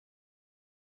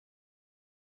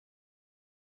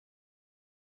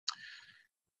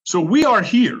So we are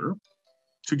here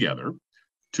together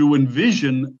to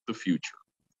envision the future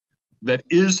that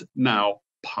is now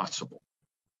possible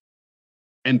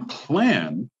and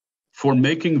plan for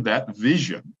making that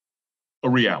vision a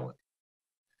reality.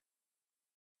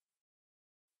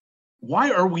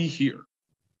 Why are we here?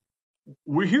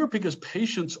 We're here because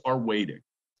patients are waiting.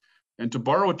 And to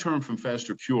borrow a term from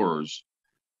Faster Cures,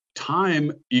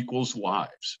 time equals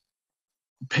lives.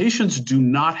 Patients do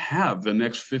not have the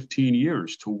next 15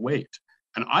 years to wait.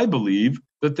 And I believe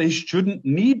that they shouldn't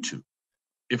need to.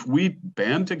 If we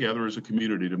band together as a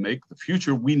community to make the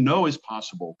future we know is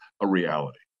possible a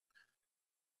reality.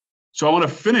 So I want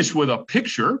to finish with a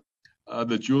picture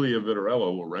that Julia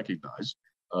Vitarello will recognize.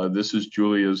 This is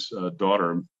Julia's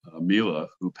daughter, Mila,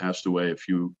 who passed away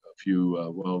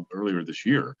earlier this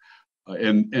year.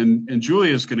 And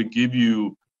Julia is going to give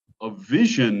you a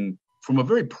vision from a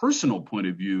very personal point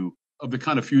of view of the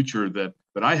kind of future that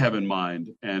I have in mind,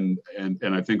 and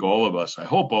I think all of us, I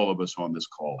hope all of us on this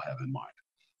call have in mind.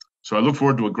 So I look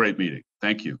forward to a great meeting.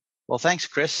 Thank you. Well, thanks,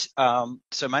 Chris.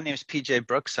 So my name is PJ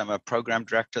Brooks. I'm a program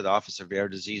director of the Office of Rare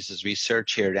Diseases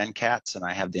Research here at NCATS, and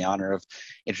I have the honor of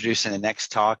introducing the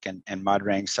next talk and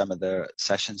moderating some of the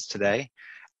sessions today.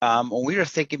 When we were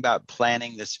thinking about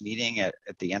planning this meeting at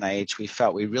the NIH, we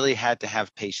felt we really had to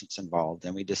have patients involved,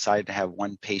 and we decided to have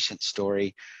one patient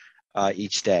story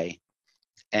each day.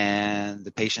 And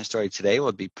the patient story today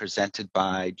will be presented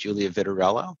by Julia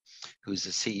Vitarello, who's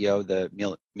the CEO of the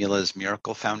Mila's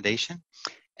Miracle Foundation,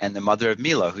 and the mother of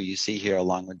Mila, who you see here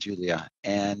along with Julia.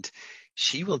 And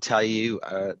she will tell you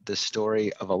the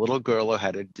story of a little girl who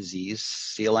had a disease,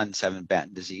 CLN7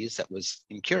 Batten disease, that was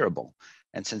incurable.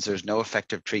 And since there's no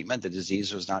effective treatment, the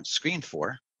disease was not screened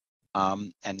for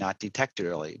and not detected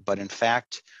early. But in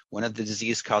fact, one of the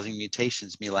disease-causing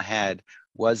mutations Mila had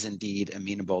was indeed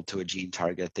amenable to a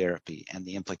gene-targeted therapy. And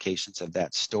the implications of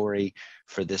that story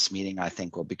for this meeting, I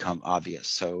think, will become obvious.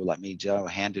 So let me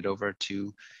hand it over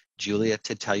to Julia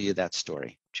to tell you that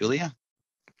story. Julia?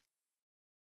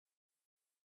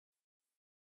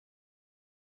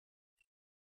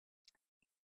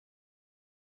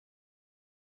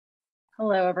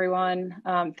 Hello, everyone.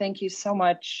 Thank you so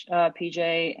much,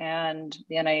 PJ and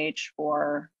the NIH,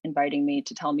 for inviting me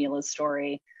to tell Mila's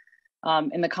story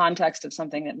in the context of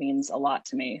something that means a lot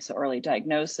to me. So early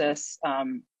diagnosis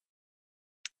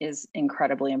is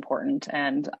incredibly important.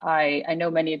 And I know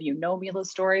many of you know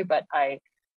Mila's story, but I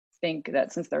think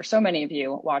that since there are so many of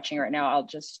you watching right now, I'll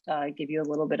just give you a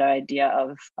little bit of idea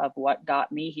of what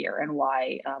got me here and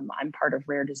why I'm part of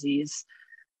rare disease.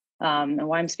 And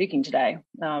why I'm speaking today.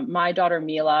 My daughter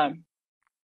Mila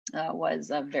was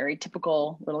a very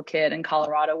typical little kid in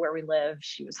Colorado where we live.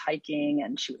 She was hiking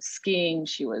and she was skiing.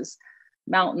 She was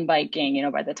mountain biking,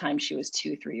 by the time she was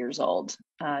 2-3 years old.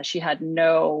 She had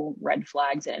no red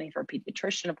flags at any of her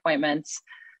pediatrician appointments.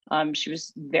 She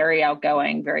was very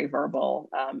outgoing, very verbal,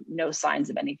 no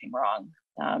signs of anything wrong.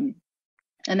 And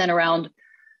then around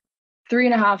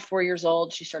 3.5, 4 years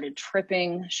old, she started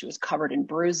tripping. She was covered in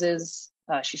bruises.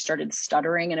 She started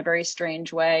stuttering in a very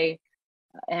strange way.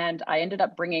 And I ended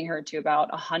up bringing her to about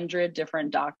 100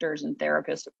 different doctors and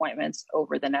therapist appointments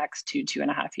over the next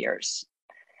 2.5 years.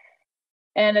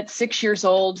 And at 6 years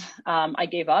old, I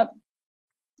gave up.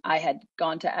 I had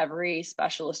gone to every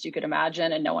specialist you could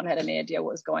imagine, and no one had any idea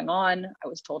what was going on. I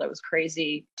was told I was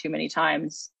crazy too many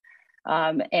times.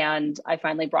 And I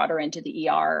finally brought her into the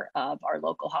ER of our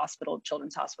local hospital,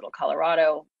 Children's Hospital,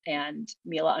 Colorado, and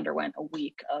Mila underwent a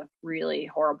week of really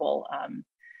horrible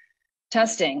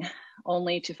testing,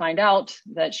 only to find out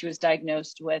that she was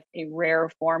diagnosed with a rare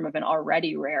form of an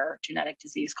already rare genetic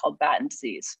disease called Batten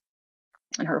disease.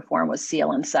 And her form was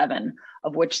CLN7,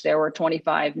 of which there were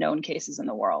 25 known cases in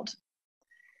the world.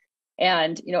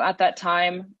 And, at that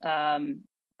time,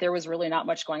 there was really not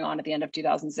much going on at the end of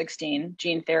 2016.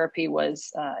 Gene therapy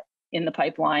was in the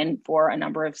pipeline for a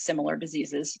number of similar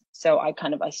diseases. So I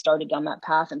started down that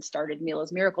path and started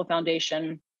Mila's Miracle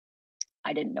Foundation.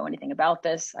 I didn't know anything about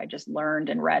this. I just learned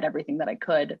and read everything that I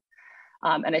could.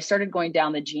 And I started going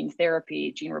down the gene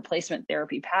replacement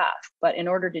therapy path. But in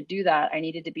order to do that, I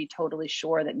needed to be totally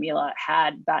sure that Mila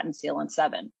had Batten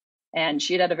CLN7. And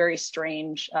she had a very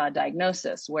strange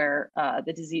diagnosis where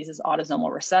the disease is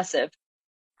autosomal recessive,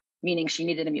 meaning she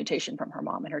needed a mutation from her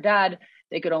mom and her dad.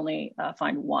 They could only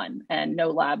find one, and no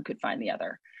lab could find the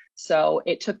other. So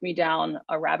it took me down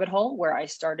a rabbit hole where I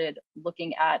started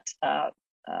looking at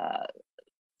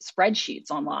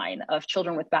spreadsheets online of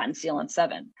children with Batten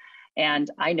CLN7.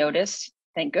 And I noticed,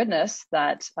 thank goodness,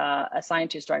 that a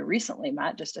scientist who I recently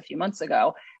met just a few months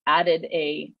ago added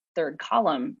a third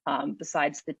column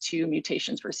besides the 2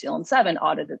 mutations for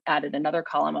CLN7, added another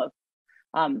column of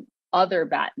other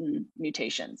Batten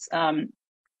mutations.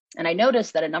 And I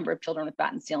noticed that a number of children with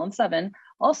Batten CLN7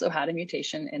 also had a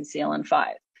mutation in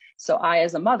CLN5. So I,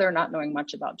 as a mother, not knowing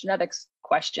much about genetics,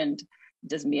 questioned,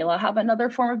 does Mila have another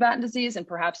form of Batten disease and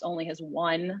perhaps only has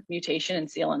one mutation in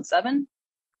CLN7?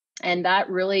 And that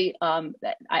really,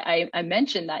 I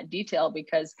mentioned that detail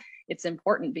because it's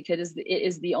important, because it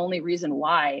is the only reason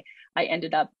why I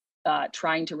ended up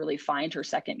trying to really find her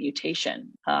second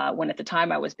mutation, when at the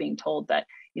time I was being told that,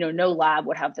 no lab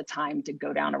would have the time to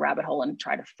go down a rabbit hole and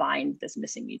try to find this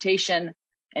missing mutation.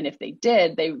 And if they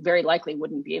did, they very likely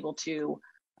wouldn't be able to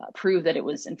prove that it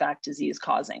was in fact disease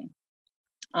causing.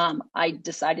 I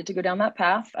decided to go down that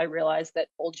path. I realized that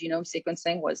whole genome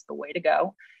sequencing was the way to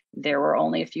go. There were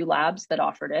only a few labs that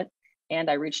offered it. And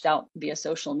I reached out via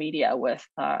social media with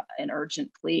an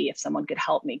urgent plea if someone could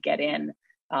help me get in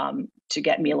to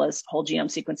get Mila's whole genome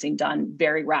sequencing done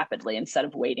very rapidly instead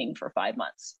of waiting for 5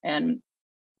 months. And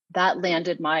that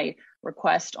landed my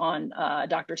request on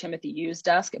Dr. Timothy Yu's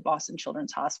desk at Boston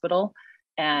Children's Hospital.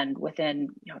 And within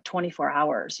 24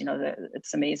 hours,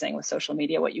 it's amazing with social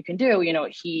media what you can do.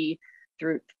 He,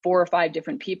 through 4 or 5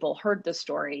 different people, heard the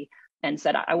story and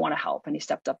said, I want to help. And he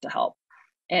stepped up to help.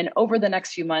 And over the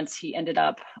next few months, he ended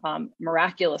up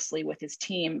miraculously with his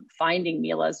team finding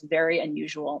Mila's very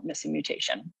unusual missing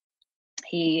mutation.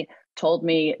 He told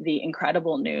me the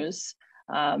incredible news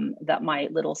that my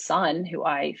little son, who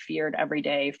I feared every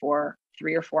day for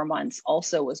 3 or 4 months,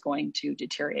 also was going to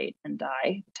deteriorate and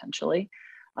die potentially.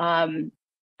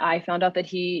 I found out that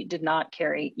he did not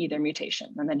carry either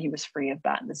mutation, and then he was free of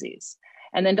Batten disease.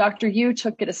 And then Dr. Yu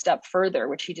took it a step further,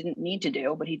 which he didn't need to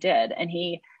do, but he did. And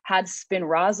he had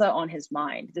Spinraza on his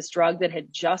mind, this drug that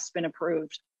had just been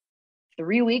approved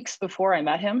 3 weeks before I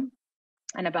met him,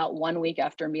 and about 1 week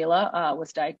after Mila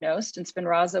was diagnosed. And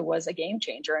Spinraza was a game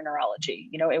changer in neurology.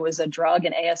 It was a drug,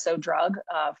 an ASO drug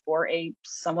for a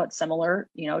somewhat similar,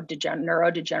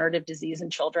 neurodegenerative disease in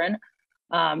children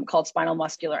called spinal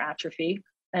muscular atrophy.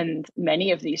 And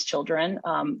many of these children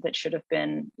that should have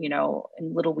been,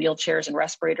 in little wheelchairs and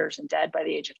respirators and dead by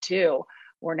the age of 2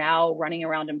 were now running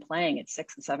around and playing at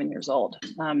 6 and 7 years old.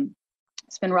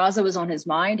 Spinraza was on his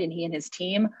mind, and he and his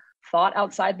team thought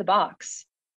outside the box.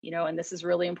 And this is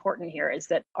really important here, is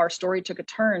that our story took a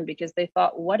turn because they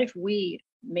thought, what if we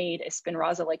made a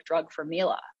Spinraza-like drug for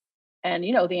Mila? And,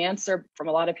 the answer from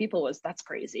a lot of people was, that's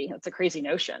crazy. That's a crazy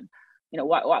notion.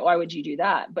 Why would you do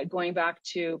that? But going back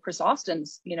to Chris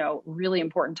Austin's, really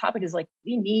important topic is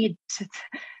we need to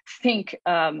think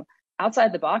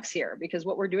outside the box here, because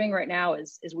what we're doing right now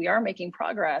is we are making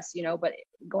progress, but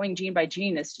going gene by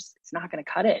gene is just, it's not going to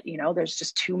cut it. There's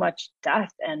just too much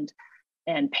death and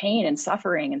pain and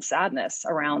suffering and sadness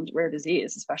around rare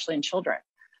disease, especially in children.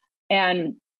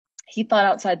 And he thought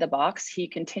outside the box. He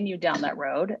continued down that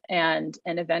road, and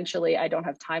eventually, I don't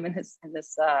have time in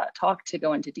this talk to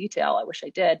go into detail. I wish I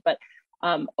did, but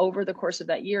over the course of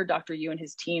that year, Dr. Yu and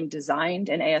his team designed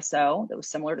an ASO that was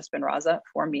similar to Spinraza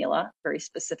for Mila, very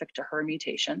specific to her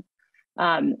mutation,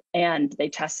 and they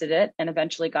tested it and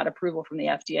eventually got approval from the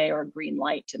FDA, or a green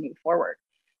light to move forward.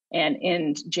 And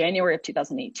in January of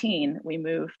 2018, we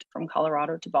moved from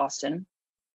Colorado to Boston,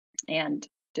 and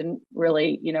didn't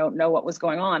really, know what was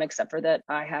going on, except for that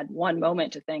I had one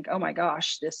moment to think, oh my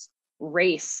gosh, this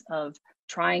race of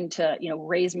trying to,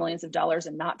 raise millions of dollars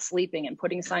and not sleeping and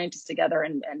putting scientists together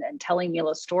and telling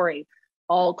Mila's story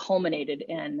all culminated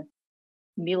in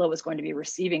Mila was going to be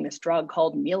receiving this drug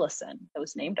called MILASEN that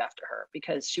was named after her,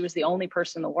 because she was the only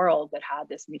person in the world that had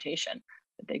this mutation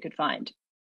that they could find.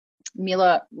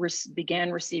 Mila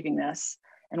began receiving this.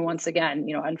 And once again,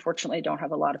 unfortunately, I don't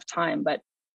have a lot of time, but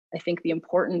I think the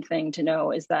important thing to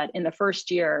know is that in the first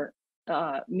year,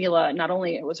 Mila, not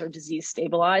only was her disease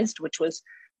stabilized, which was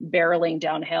barreling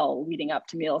downhill leading up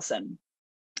to MILASEN,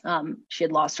 she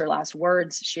had lost her last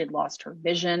words, she had lost her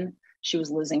vision, she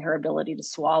was losing her ability to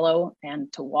swallow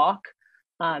and to walk,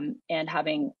 and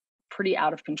having pretty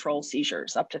out of control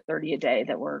seizures, up to 30 a day,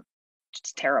 that were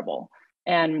just terrible.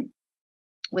 And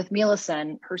with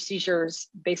MILASEN, her seizures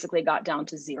basically got down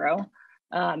to 0.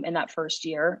 In that first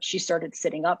year, she started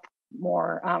sitting up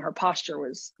more. Her posture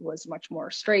was much more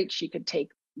straight. She could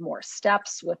take more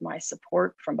steps with my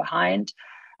support from behind.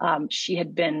 She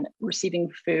had been receiving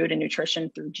food and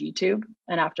nutrition through G-tube.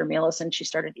 And after MILASEN, she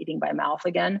started eating by mouth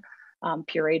again,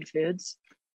 pureed foods.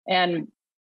 And,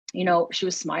 she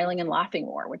was smiling and laughing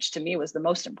more, which to me was the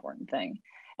most important thing.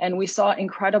 And we saw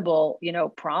incredible,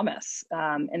 promise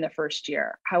in the first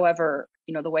year. However,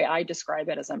 the way I describe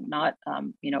it, as I'm not,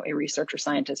 a researcher,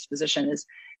 scientist, physician, is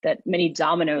that many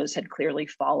dominoes had clearly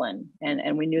fallen,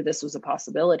 and we knew this was a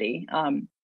possibility.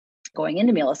 going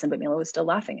into MILASEN, but Mila was still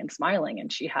laughing and smiling,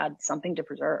 and she had something to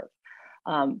preserve.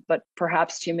 But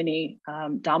perhaps too many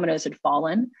dominoes had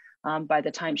fallen by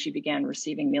the time she began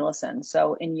receiving MILASEN.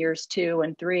 So in years 2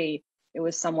 and 3, it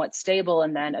was somewhat stable,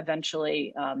 and then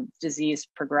eventually disease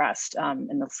progressed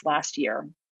in this last year.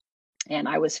 And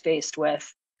I was faced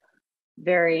with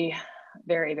very,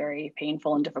 very, very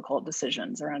painful and difficult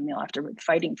decisions around Mila after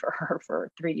fighting for her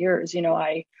for 3 years.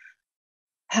 I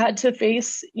had to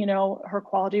face, her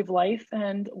quality of life.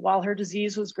 And while her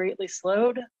disease was greatly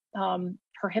slowed,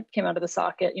 her hip came out of the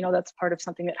socket. That's part of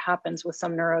something that happens with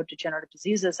some neurodegenerative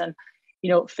diseases. And,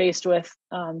 faced with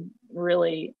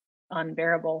really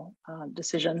unbearable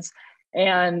decisions.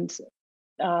 And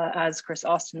as Chris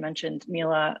Austin mentioned,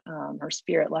 Mila, her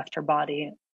spirit left her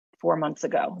body 4 months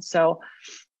ago. So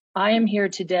I am here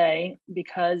today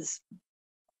because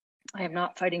I am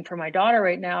not fighting for my daughter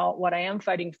right now. What I am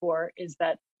fighting for is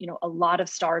that, a lot of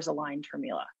stars aligned for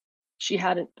Mila. She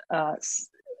had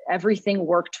everything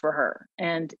worked for her.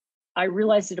 And I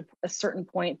realized at a certain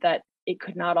point that it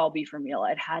could not all be for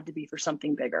Mila. It had to be for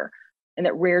something bigger. And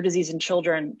that rare disease in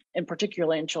children, and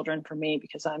particularly in children for me,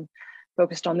 because I'm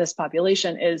focused on this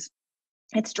population,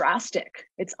 it's drastic.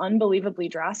 It's unbelievably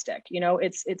drastic. We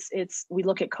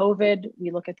look at COVID,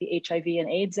 we look at the HIV and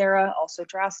AIDS era, also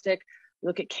drastic. We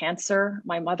look at cancer.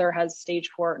 My mother has stage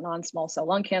 4 non-small cell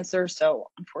lung cancer. So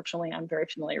unfortunately, I'm very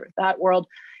familiar with that world.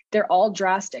 They're all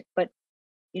drastic, but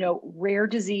rare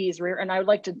disease, and I would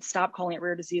like to stop calling it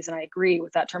rare disease. And I agree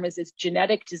with that term. Is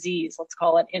genetic disease, let's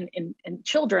call it, in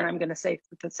children, I'm going to say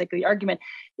for the sake of the argument,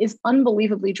 is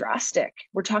unbelievably drastic.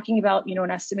 We're talking about,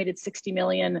 an estimated 60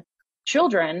 million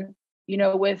children,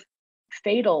 with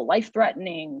fatal,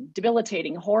 life-threatening,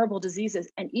 debilitating, horrible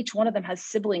diseases. And each one of them has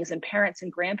siblings and parents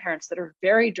and grandparents that are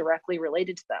very directly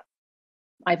related to them.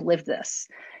 I've lived this,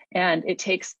 and it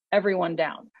takes everyone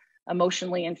down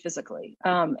emotionally and physically.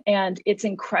 And it's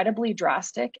incredibly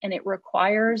drastic, and it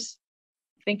requires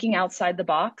thinking outside the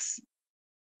box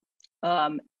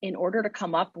in order to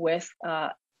come up with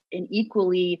an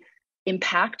equally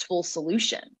impactful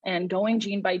solution. And going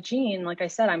gene by gene, like I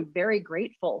said, I'm very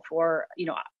grateful for,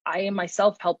 I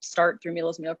myself helped start through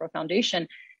Mila's Miracle Foundation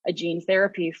a gene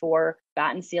therapy for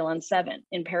BAT and CLN7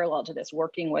 in parallel to this,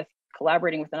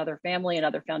 collaborating with another family,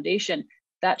 another foundation.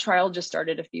 That trial just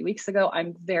started a few weeks ago.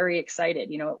 I'm very excited.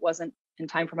 It wasn't in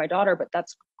time for my daughter, but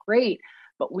that's great.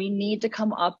 But we need to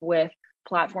come up with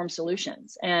platform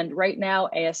solutions. And right now,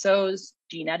 ASOs,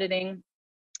 gene editing,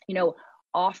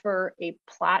 offer a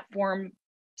platform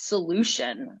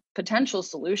solution, potential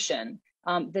solution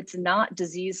that's not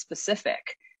disease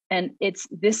specific. And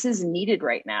this is needed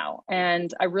right now.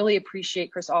 And I really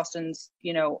appreciate Chris Austin's,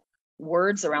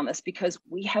 words around this, because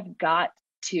we have got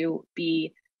to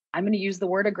be, I'm going to use the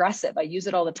word aggressive. I use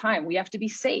it all the time. We have to be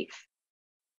safe,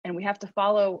 and we have to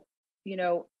follow,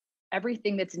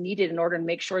 everything that's needed in order to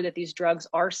make sure that these drugs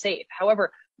are safe.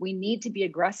 However, we need to be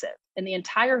aggressive, and the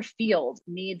entire field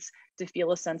needs to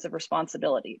feel a sense of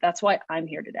responsibility. That's why I'm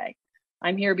here today.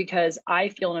 I'm here because I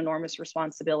feel an enormous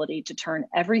responsibility to turn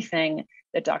everything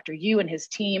that Dr. Yu and his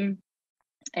team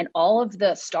and all of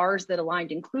the stars that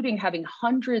aligned, including having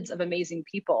hundreds of amazing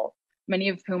people, many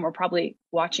of whom are probably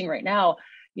watching right now,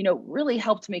 really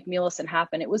helped make MILASEN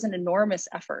happen. It was an enormous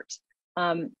effort.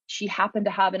 She happened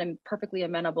to have a perfectly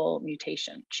amiable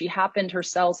mutation. Her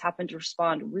cells happened to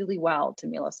respond really well to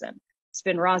MILASEN.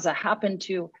 Spinraza happened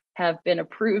to have been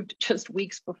approved just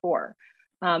weeks before.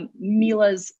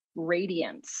 Mila's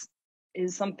radiance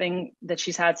is something that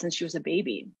she's had since she was a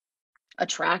baby,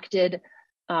 attracted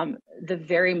the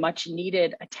very much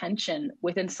needed attention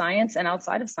within science and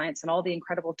outside of science, and all the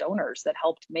incredible donors that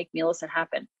helped make MILASEN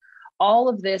happen. All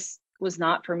of this was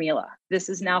not for Mila. This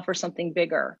is now for something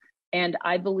bigger. And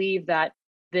I believe that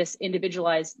this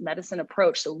individualized medicine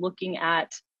approach, so looking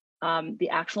at the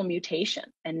actual mutation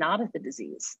and not at the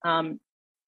disease,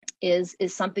 is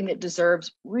something that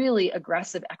deserves really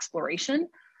aggressive exploration.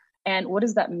 And what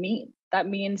does that mean? That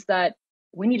means that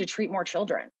we need to treat more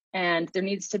children, and there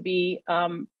needs to be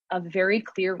a very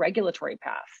clear regulatory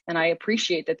path. And I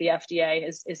appreciate that the FDA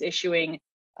is issuing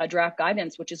a draft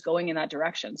guidance, which is going in that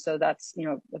direction. So that's,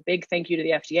 a big thank you to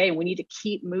the FDA, and we need to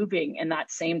keep moving in that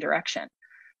same direction.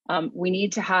 We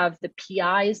need to have the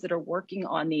PIs that are working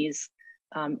on these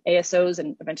ASOs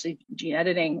and eventually gene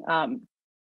editing,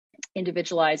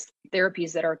 individualized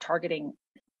therapies that are targeting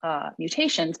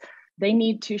mutations. They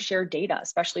need to share data,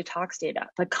 especially tox data.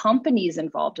 The companies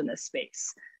involved in this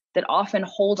space that often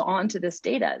hold on to this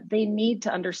data, they need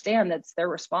to understand that's their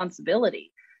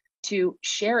responsibility to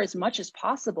share as much as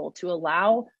possible to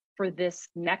allow for this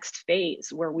next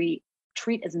phase where we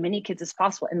treat as many kids as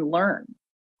possible and learn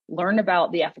learn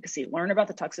about the efficacy, learn about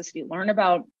the toxicity, learn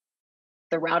about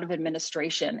the route of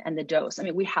administration and the dose. I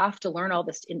mean, we have to learn all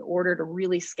this in order to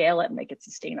really scale it and make it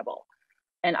sustainable.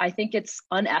 And I think it's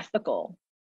unethical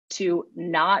to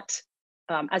not,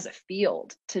 as a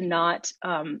field, to not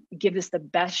give this the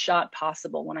best shot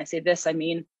possible. When I say this, I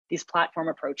mean these platform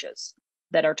approaches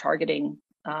that are targeting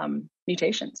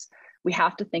mutations. We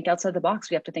have to think outside the box.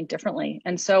 We have to think differently.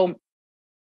 And so,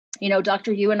 you know,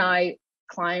 Dr. Yu and I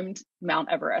climbed Mount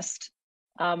Everest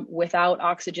without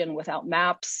oxygen, without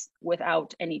maps,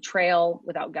 without any trail,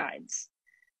 without guides.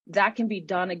 That can be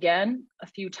done again a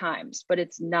few times, but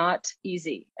it's not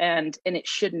easy, and it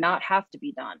should not have to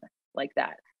be done like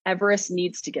that. Everest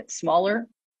needs to get smaller.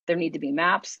 There need to be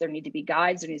maps, there need to be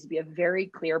guides, there needs to be a very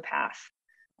clear path.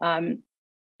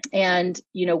 And,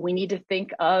 you know, we need to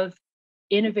think of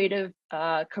innovative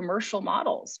commercial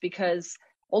models, because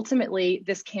ultimately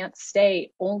this can't stay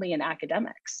only in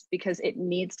academics, because it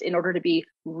needs to, in order to be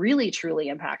really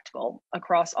truly impactful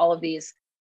across all of these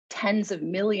tens of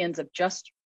millions of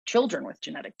just children with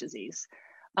genetic disease,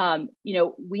 you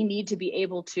know, we need to be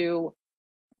able to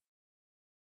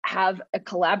have a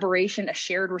collaboration, a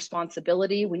shared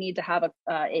responsibility. We need to have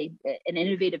an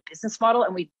innovative business model,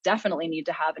 and we definitely need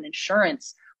to have an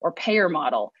insurance or payer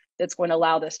model that's going to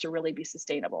allow this to really be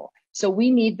sustainable. So we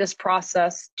need this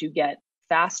process to get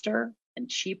faster and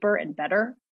cheaper and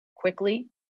better, quickly,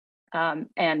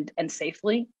 and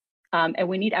safely. And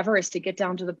we need Everest to get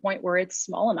down to the point where it's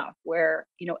small enough, where,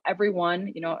 you know,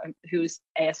 everyone, you know, who's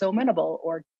ASO amenable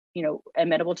or, you know,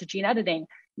 amenable to gene editing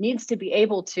needs to be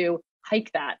able to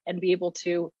hike that and be able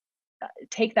to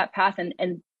take that path,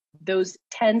 and those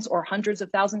tens or hundreds of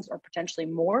thousands or potentially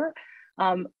more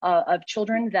of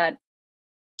children that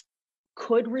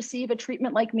could receive a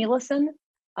treatment like MILASEN,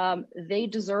 they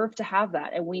deserve to have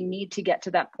that, and we need to get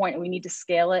to that point, and we need to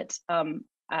scale it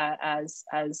as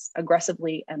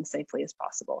aggressively and safely as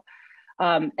possible.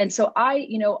 And so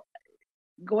you know,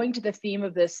 going to the theme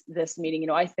of this meeting, you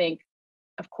know, I think,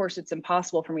 of course, it's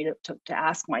impossible for me to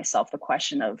ask myself the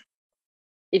question of,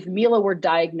 if Mila were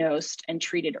diagnosed and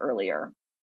treated earlier,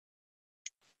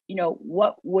 you know,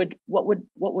 what would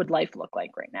life look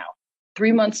like right now?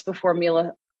 3 months before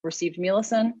Mila received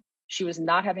MILASEN, she was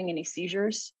not having any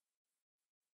seizures.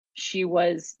 She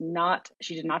did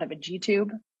not have a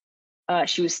G-tube.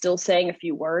 She was still saying a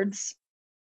few words.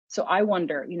 So I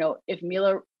wonder, you know, if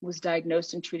Mila was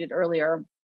diagnosed and treated earlier,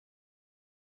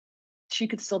 she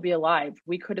could still be alive.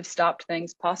 We could have stopped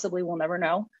things, possibly, we'll never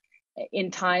know,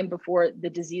 in time before the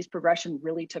disease progression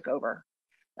really took over.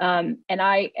 And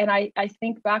I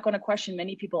think back on a question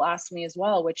many people asked me as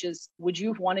well, which is, would you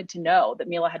have wanted to know that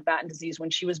Mila had Batten disease when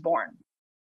she was born?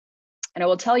 And I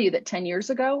will tell you that 10 years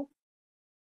ago,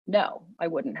 no, I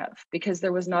wouldn't have, because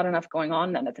there was not enough going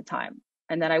on then at the time.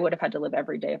 And then I would have had to live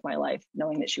every day of my life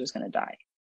knowing that she was going to die.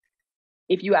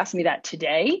 If you ask me that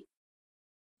today,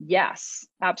 yes,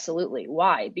 absolutely.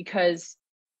 Why? Because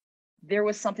there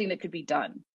was something that could be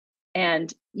done.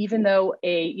 And even though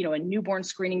a newborn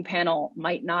screening panel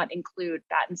might not include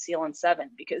Batten CLN7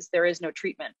 because there is no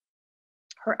treatment,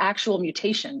 her actual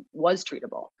mutation was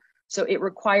treatable. So it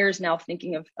requires now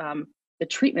thinking of the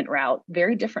treatment route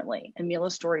very differently. And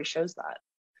Mila's story shows that.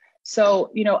 So,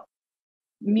 you know,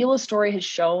 Mila's story has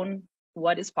shown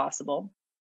what is possible.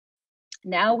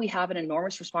 Now we have an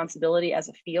enormous responsibility as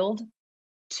a field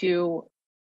to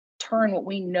turn what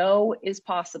we know is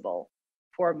possible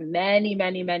for many,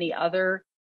 many, many other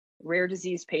rare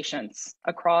disease patients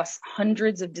across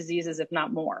hundreds of diseases, if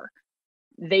not more.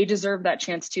 They deserve that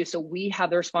chance too. So we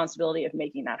have the responsibility of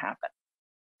making that happen.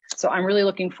 So I'm really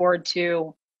looking forward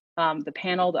to the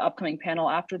panel, the upcoming panel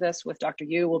after this with Dr.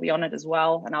 Yu will be on it as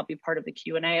well. And I'll be part of the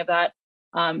Q&A of that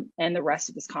and the rest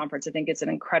of this conference. I think it's an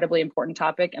incredibly important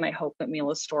topic. And I hope that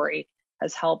Mila's story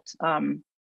has helped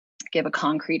give a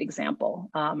concrete example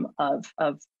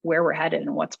of where we're headed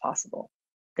and what's possible.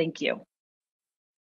 Thank you.